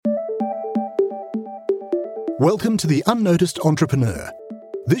Welcome to The Unnoticed Entrepreneur.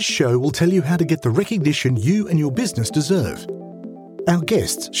 This show will tell you how to get the recognition you and your business deserve. Our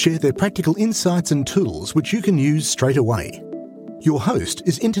guests share their practical insights and tools which you can use straight away. Your host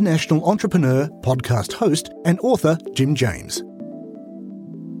is international entrepreneur, podcast host, and author Jim James.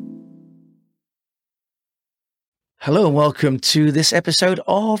 Hello and welcome to this episode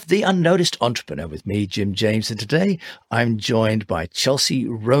of The Unnoticed Entrepreneur with me, Jim James. And today I'm joined by Chelsey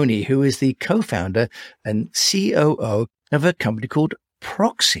Roney, who is the co-founder and COO of a company called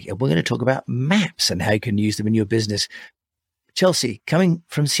Proxi. And we're going to talk about maps and how you can use them in your business. Chelsey, coming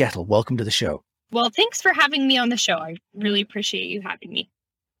from Seattle, welcome to the show. Well, thanks for having me on the show. I really appreciate you having me.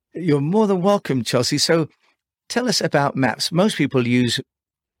 You're more than welcome, Chelsey. So tell us about maps. Most people use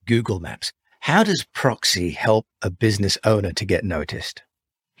Google Maps. How does Proxi help a business owner to get noticed?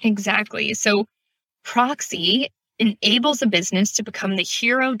 Exactly. So Proxi enables a business to become the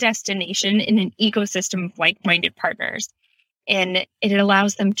hero destination in an ecosystem of like-minded partners. And it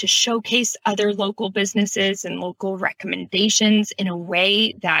allows them to showcase other local businesses and local recommendations in a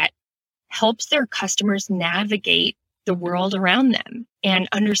way that helps their customers navigate the world around them and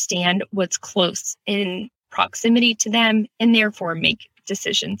understand what's close in proximity to them and therefore make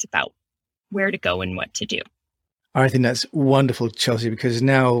decisions about where to go and what to do. I think that's wonderful, Chelsey, because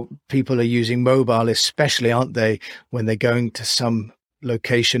now people are using mobile, especially, aren't they, when they're going to some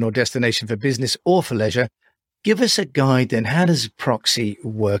location or destination for business or for leisure. Give us a guide then. How does Proxi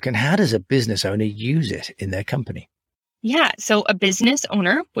work and how does a business owner use it in their company? Yeah, so a business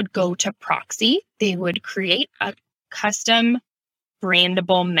owner would go to Proxi. They would create a custom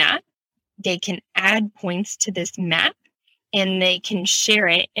brandable map. They can add points to this map and they can share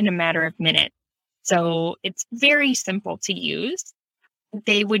it in a matter of minutes. So it's very simple to use.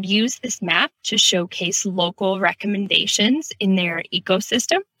 They would use this map to showcase local recommendations in their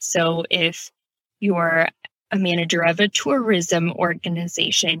ecosystem. So if you're a manager of a tourism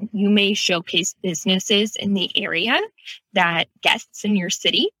organization, you may showcase businesses in the area that guests in your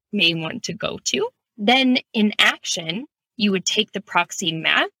city may want to go to. Then in action, you would take the Proxi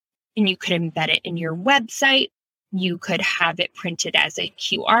map and you could embed it in your website. You could have it printed as a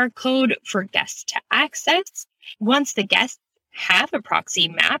QR code for guests to access. Once the guests have a Proxi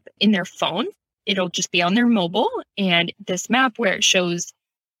map in their phone, it'll just be on their mobile. And this map where it shows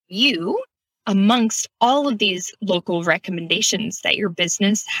you amongst all of these local recommendations that your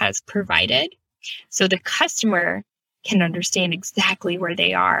business has provided. So the customer can understand exactly where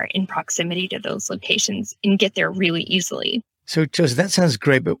they are in proximity to those locations and get there really easily. So, Chelsey, that sounds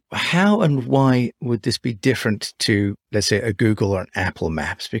great, but how and why would this be different to, let's say, a Google or an Apple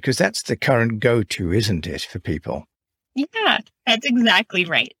Maps? Because that's the current go-to, isn't it, for people? Yeah, that's exactly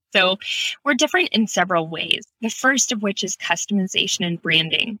right. So we're different in several ways. The first of which is customization and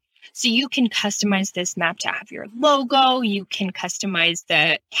branding. So you can customize this map to have your logo. You can customize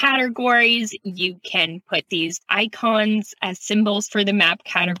the categories. You can put these icons as symbols for the map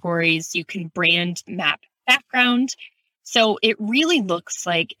categories. You can brand map background. So it really looks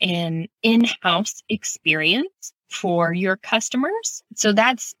like an in-house experience for your customers. So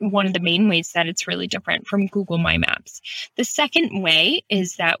that's one of the main ways that it's really different from Google My Maps. The second way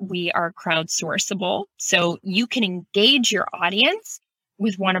is that we are crowdsourceable. So you can engage your audience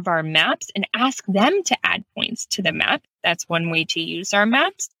with one of our maps and ask them to add points to the map. That's one way to use our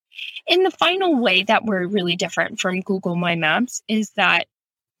maps. And the final way that we're really different from Google My Maps is that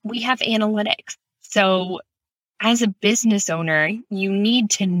we have analytics. So as a business owner, you need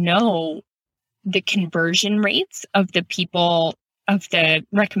to know the conversion rates of the people, of the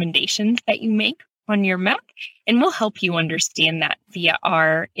recommendations that you make on your map, and we'll help you understand that via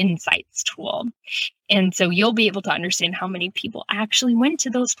our insights tool. And so you'll be able to understand how many people actually went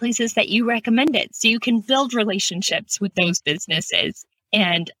to those places that you recommended. So you can build relationships with those businesses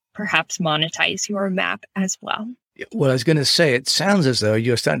and perhaps monetize your map as well. Well, I was going to say, it sounds as though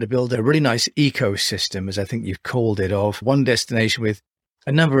you're starting to build a really nice ecosystem, as I think you've called it, of one destination with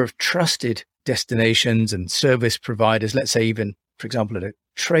a number of trusted destinations and service providers. Let's say even, for example, at a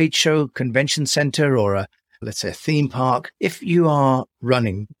trade show, convention center, or let's say a theme park. If you are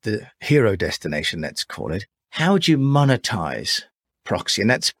running the hero destination, let's call it, how would you monetize Proxi? And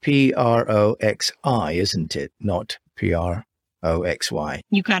that's Proxi, isn't it? Not Proxy.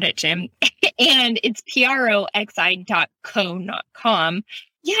 You got it, Jim. And it's proxi.co.com.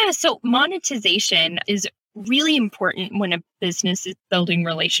 Yeah, so monetization is really important when a business is building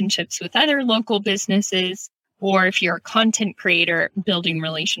relationships with other local businesses, or if you're a content creator, building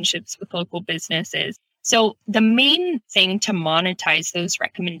relationships with local businesses. So the main thing to monetize those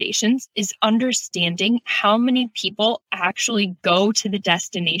recommendations is understanding how many people actually go to the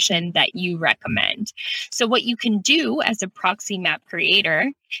destination that you recommend. So what you can do as a proxy map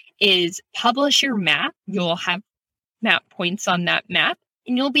creator is publish your map. You'll have map points on that map,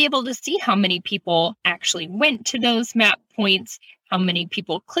 and you'll be able to see how many people actually went to those map points, how many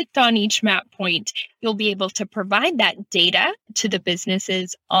people clicked on each map point. You'll be able to provide that data to the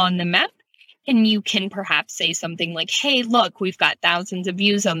businesses on the map. And you can perhaps say something like, hey, look, we've got thousands of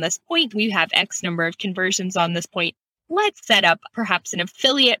views on this point. We have X number of conversions on this point. Let's set up perhaps an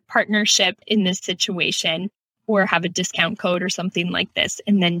affiliate partnership in this situation, or have a discount code or something like this,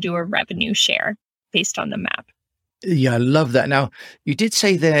 and then do a revenue share based on the map. Yeah, I love that. Now, you did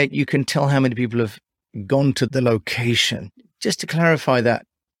say there you can tell how many people have gone to the location. Just to clarify that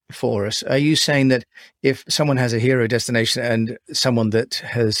for us, are you saying that if someone has a hero destination and someone that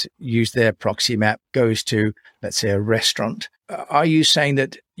has used their proxy map goes to, let's say, a restaurant, are you saying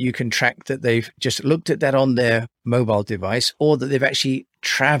that you can track that they've just looked at that on their mobile device, or that they've actually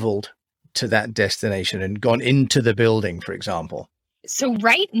traveled to that destination and gone into the building, for example? So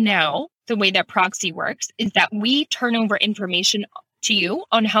right now, the way that Proxi works is that we turn over information to you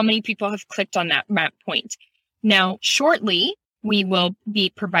on how many people have clicked on that map point. Now, shortly, we will be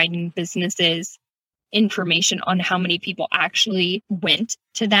providing businesses information on how many people actually went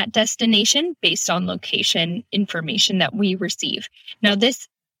to that destination based on location information that we receive. Now, this,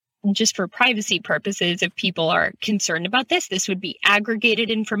 just for privacy purposes, if people are concerned about this would be aggregated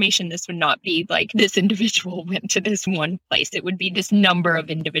information. This would not be like this individual went to this one place. It would be this number of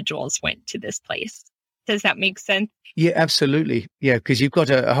individuals went to this place. Does that make sense? Yeah, absolutely. Yeah, because you've got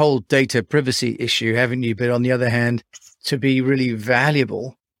a whole data privacy issue, haven't you? But on the other hand, to be really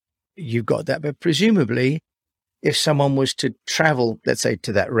valuable, you've got that. But presumably, if someone was to travel, let's say,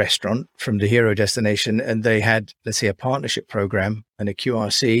 to that restaurant from the hero destination, and they had, let's say, a partnership program and a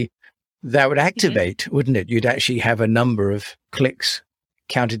QRC, that would activate, wouldn't it? You'd actually have a number of clicks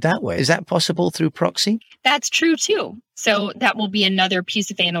counted that way. Is that possible through Proxi? That's true too. So that will be another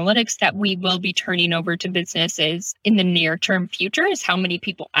piece of analytics that we will be turning over to businesses in the near term future, is how many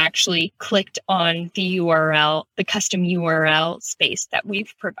people actually clicked on the URL, the custom URL space that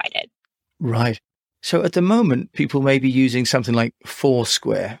we've provided. Right. So at the moment, people may be using something like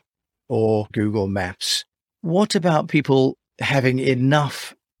Foursquare or Google Maps. What about people having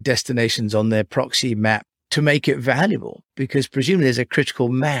enough destinations on their proxy map to make it valuable? Because presumably there's a critical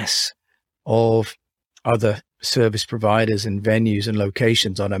mass of other service providers and venues and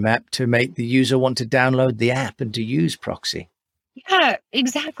locations on a map to make the user want to download the app and to use Proxi. Yeah,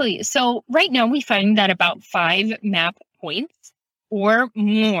 exactly. So right now we find that about 5 map points or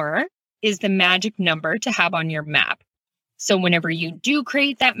more is the magic number to have on your map. So whenever you do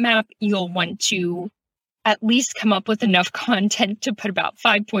create that map, you'll want to at least come up with enough content to put about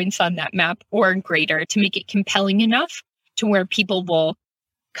 5 points on that map or greater to make it compelling enough to where people will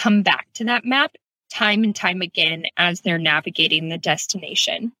come back to that map time and time again as they're navigating the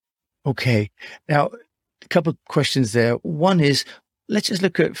destination. Okay. Now, a couple of questions there. One is, let's just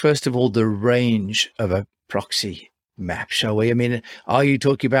look at, first of all, the range of a proxy map, shall we? I mean, are you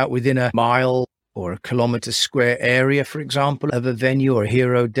talking about within a mile or a kilometer square area, for example, of a venue or a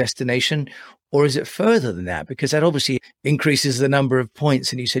hero destination? Or is it further than that? Because that obviously increases the number of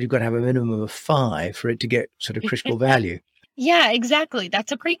points. And you said you've got to have a minimum of 5 for it to get sort of critical value. Yeah, exactly.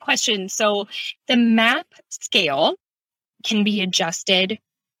 That's a great question. So the map scale can be adjusted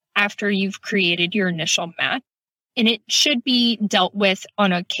after you've created your initial map, and it should be dealt with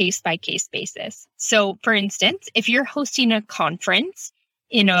on a case-by-case basis. So for instance, if you're hosting a conference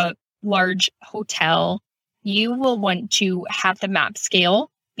in a large hotel, you will want to have the map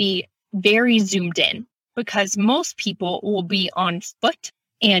scale be very zoomed in, because most people will be on foot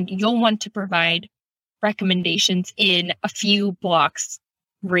and you'll want to provide recommendations in a few blocks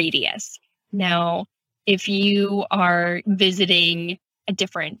radius. Now, if you are visiting a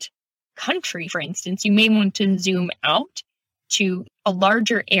different country, for instance, you may want to zoom out to a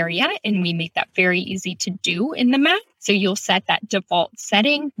larger area, and we make that very easy to do in the map. So you'll set that default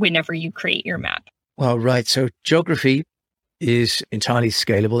setting whenever you create your map. Well, right. So geography is entirely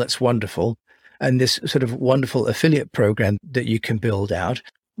scalable. That's wonderful. And this sort of wonderful affiliate program that you can build out.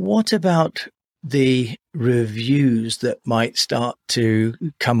 What about the reviews that might start to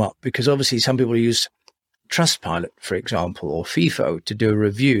come up? Because obviously some people use Trustpilot, for example, or FIFO to do a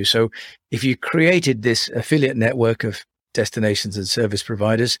review. So if you created this affiliate network of destinations and service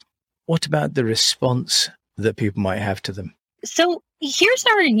providers, what about the response that people might have to them? So Here's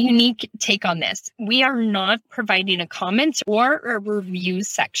our unique take on this. We are not providing a comments or a review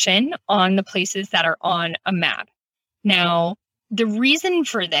section on the places that are on a map. Now, the reason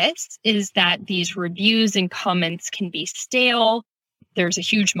for this is that these reviews and comments can be stale. There's a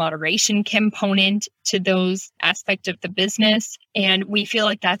huge moderation component to those aspects of the business. And we feel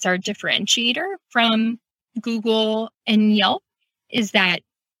like that's our differentiator from Google and Yelp, is that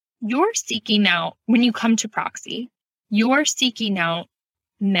you're seeking out, when you come to Proxi, you're seeking out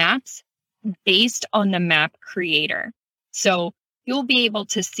maps based on the map creator. So you'll be able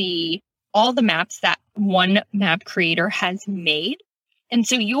to see all the maps that one map creator has made. And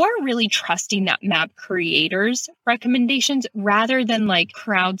so you're really trusting that map creator's recommendations rather than like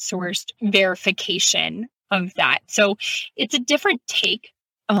crowdsourced verification of that. So it's a different take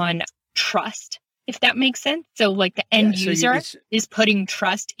on trust, if that makes sense. So like the end user is putting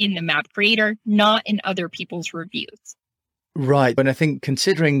trust in the map creator, not in other people's reviews. Right. And I think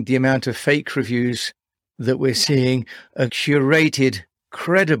considering the amount of fake reviews that we're seeing, a curated,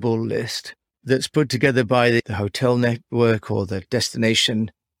 credible list that's put together by the hotel network or the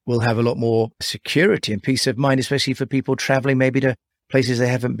destination will have a lot more security and peace of mind, especially for people traveling maybe to places they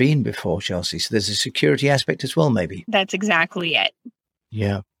haven't been before, Chelsey. So there's a security aspect as well, maybe. That's exactly it.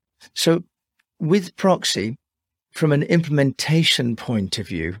 Yeah. So with Proxi, from an implementation point of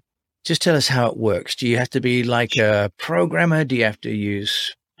view, just tell us how it works. Do you have to be like a programmer? Do you have to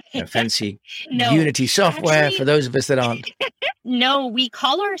use fancy Unity software for those of us that aren't? No, we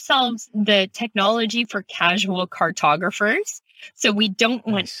call ourselves the technology for casual cartographers. So we don't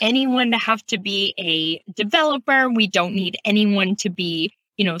want anyone to have to be a developer. We don't need anyone to be,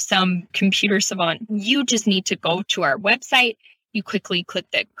 some computer savant. You just need to go to our website. You quickly click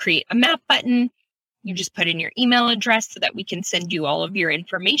the create a map button. You just put in your email address so that we can send you all of your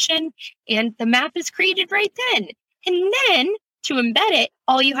information. And the map is created right then. And then to embed it,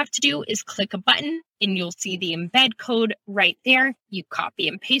 all you have to do is click a button and you'll see the embed code right there. You copy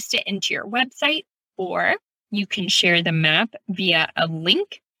and paste it into your website, or you can share the map via a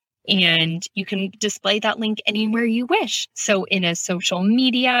link and you can display that link anywhere you wish. So in a social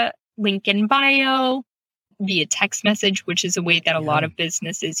media, link in bio, via text message, which is a way that a lot of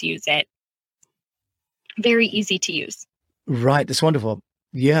businesses use it. Very easy to use. Right. That's wonderful.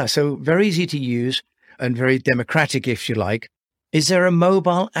 Yeah. So very easy to use and very democratic, if you like. Is there a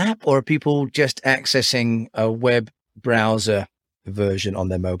mobile app, or are people just accessing a web browser version on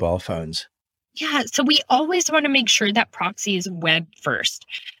their mobile phones? Yeah. So we always want to make sure that Proxi is web first,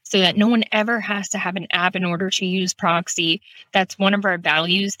 so that no one ever has to have an app in order to use Proxi. That's one of our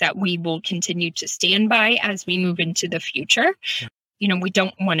values that we will continue to stand by as we move into the future. We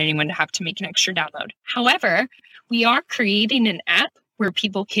don't want anyone to have to make an extra download. However, we are creating an app where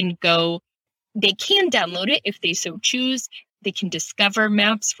people can go, they can download it if they so choose. They can discover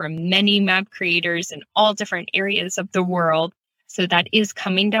maps from many map creators in all different areas of the world. So that is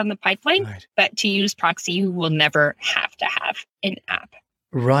coming down the pipeline. Right. But to use Proxi, you will never have to have an app.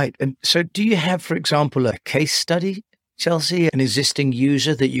 Right. And so do you have, for example, a case study, Chelsey, an existing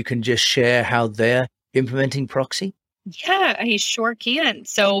user that you can just share how they're implementing Proxi? Yeah, I sure can.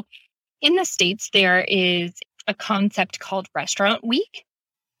 So in the States, there is a concept called Restaurant Week.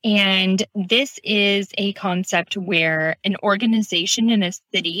 And this is a concept where an organization in a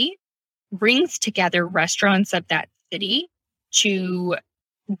city brings together restaurants of that city to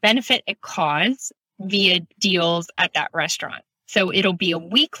benefit a cause via deals at that restaurant. So it'll be a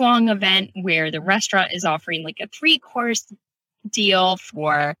week-long event where the restaurant is offering like a 3-course deal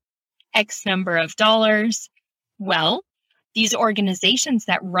for X number of dollars. Well, these organizations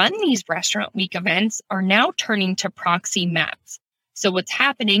that run these Restaurant Week events are now turning to Proxi maps. So what's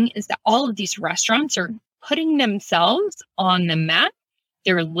happening is that all of these restaurants are putting themselves on the map.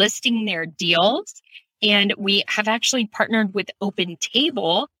 They're listing their deals. And we have actually partnered with Open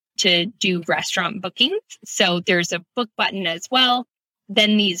Table to do restaurant bookings. So there's a book button as well.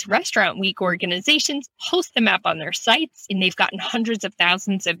 Then these Restaurant Week organizations post the map on their sites, and they've gotten hundreds of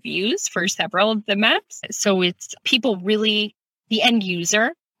thousands of views for several of the maps. So it's people really, the end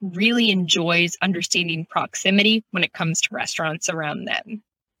user really enjoys understanding proximity when it comes to restaurants around them.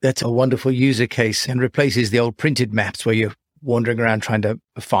 That's a wonderful user case and replaces the old printed maps where you're wandering around trying to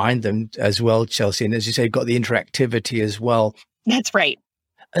find them as well, Chelsey. And as you say, you've got the interactivity as well. That's right.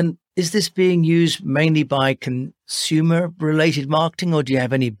 And is this being used mainly by consumer-related marketing, or do you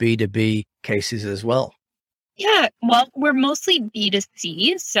have any B2B cases as well? Yeah, well, we're mostly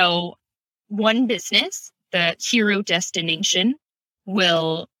B2C. So one business, the hero destination,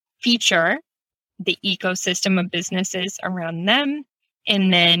 will feature the ecosystem of businesses around them.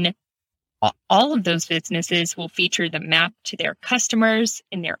 And then all of those businesses will feature the map to their customers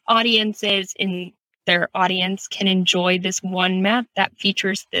and their audiences, and their audience can enjoy this one map that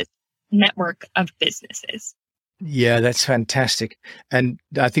features this network of businesses. Yeah, that's fantastic. And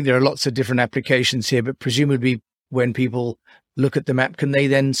I think there are lots of different applications here, but presumably when people look at the map, can they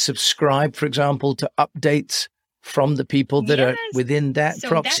then subscribe, for example, to updates from the people that are within that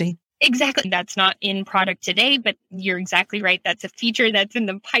proxy? Exactly. That's not in product today, but you're exactly right. That's a feature that's in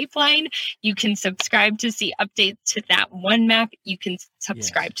the pipeline. You can subscribe to see updates to that one map. You can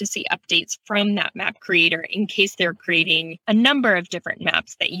subscribe to see updates from that map creator in case they're creating a number of different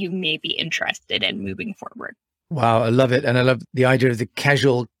maps that you may be interested in moving forward. Wow, I love it. And I love the idea of the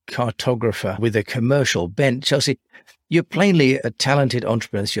casual cartographer with a commercial bent. Chelsey, you're plainly a talented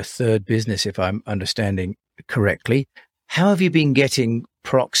entrepreneur. It's your third business, if I'm understanding correctly. How have you been getting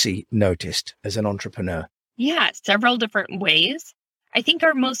Proxi noticed as an entrepreneur? Yeah, several different ways. I think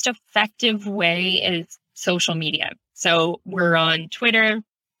our most effective way is social media. So we're on Twitter,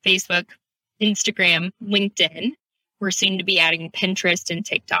 Facebook, Instagram, LinkedIn. We're soon to be adding Pinterest and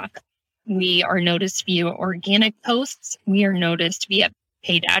TikTok. We are noticed via organic posts. We are noticed via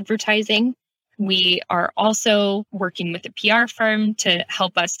paid advertising. We are also working with a PR firm to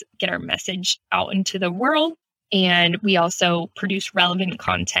help us get our message out into the world. And we also produce relevant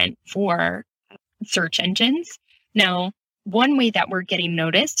content for search engines. Now, one way that we're getting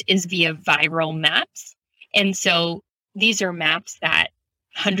noticed is via viral maps. And so these are maps that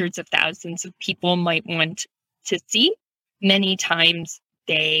hundreds of thousands of people might want to see. Many times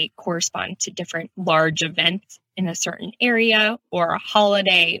they correspond to different large events in a certain area or a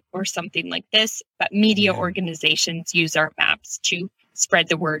holiday or something like this. But media organizations use our maps to spread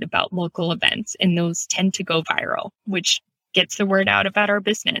the word about local events, and those tend to go viral, which gets the word out about our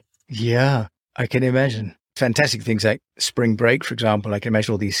business. Yeah, I can imagine. Fantastic things like spring break, for example. I can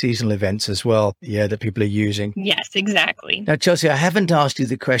imagine all these seasonal events as well, that people are using. Yes, exactly. Now, Chelsey, I haven't asked you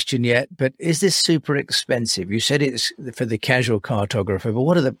the question yet, but is this super expensive? You said it's for the casual cartographer, but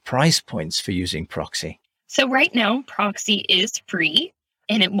what are the price points for using Proxi? So right now, Proxi is free,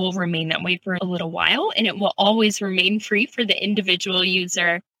 and it will remain that way for a little while, and it will always remain free for the individual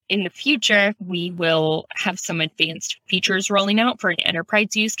user. In the future, we will have some advanced features rolling out for an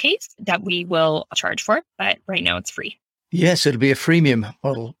enterprise use case that we will charge for, but right now it's free. Yes, it'll be a freemium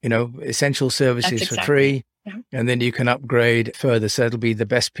model, essential services for free, and then you can upgrade further. So it'll be the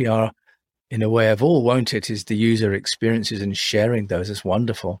best PR in a way of all, won't it, is the user experiences and sharing those. It's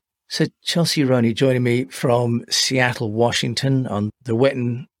wonderful. So Chelsey Roney joining me from Seattle, Washington, on the wet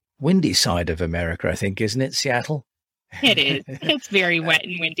and windy side of America, I think, isn't it, Seattle? It is. It's very wet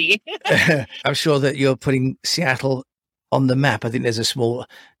and windy. I'm sure that you're putting Seattle on the map. I think there's a small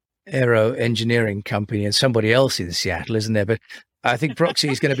aero engineering company and somebody else in Seattle, isn't there? But I think Proxi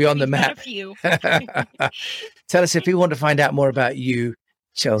is going to be on the map. A few. Tell us, if we want to find out more about you,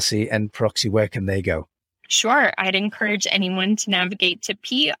 Chelsey, and Proxi, where can they go? Sure. I'd encourage anyone to navigate to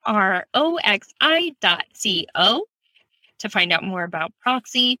proxi.co to find out more about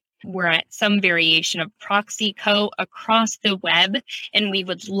Proxi. We're at some variation of Proxi Co. across the web, and we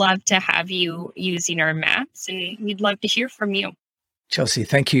would love to have you using our maps, and we'd love to hear from you. Chelsey,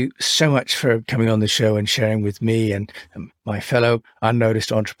 thank you so much for coming on the show and sharing with me and my fellow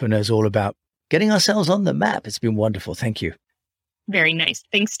unnoticed entrepreneurs all about getting ourselves on the map. It's been wonderful. Thank you. Very nice.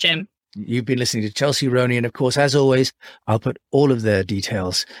 Thanks, Jim. You've been listening to Chelsey Roney, and of course, as always, I'll put all of their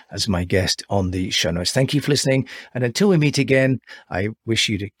details as my guest on the show notes. Thank you for listening. And until we meet again, I wish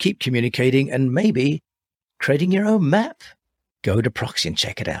you to keep communicating and maybe creating your own map. Go to Proxi and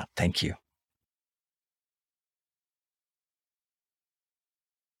check it out. Thank you.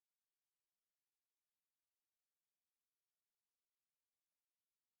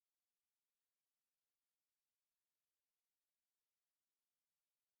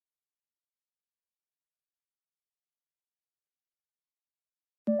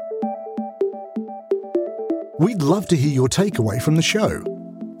 We'd love to hear your takeaway from the show.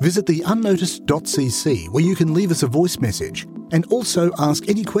 Visit theunnoticed.cc where you can leave us a voice message and also ask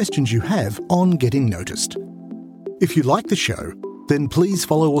any questions you have on getting noticed. If you like the show, then please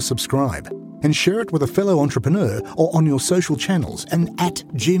follow or subscribe and share it with a fellow entrepreneur or on your social channels and at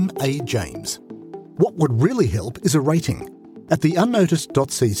Jim A. James. What would really help is a rating. At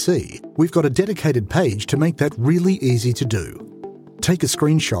theunnoticed.cc, we've got a dedicated page to make that really easy to do. Take a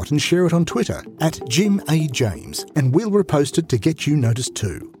screenshot and share it on Twitter at Jim A. James, and we'll repost it to get you noticed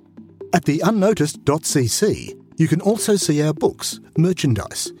too. At theunnoticed.cc, you can also see our books,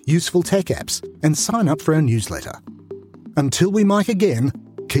 merchandise, useful tech apps, and sign up for our newsletter. Until we mic again,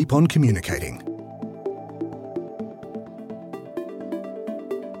 keep on communicating.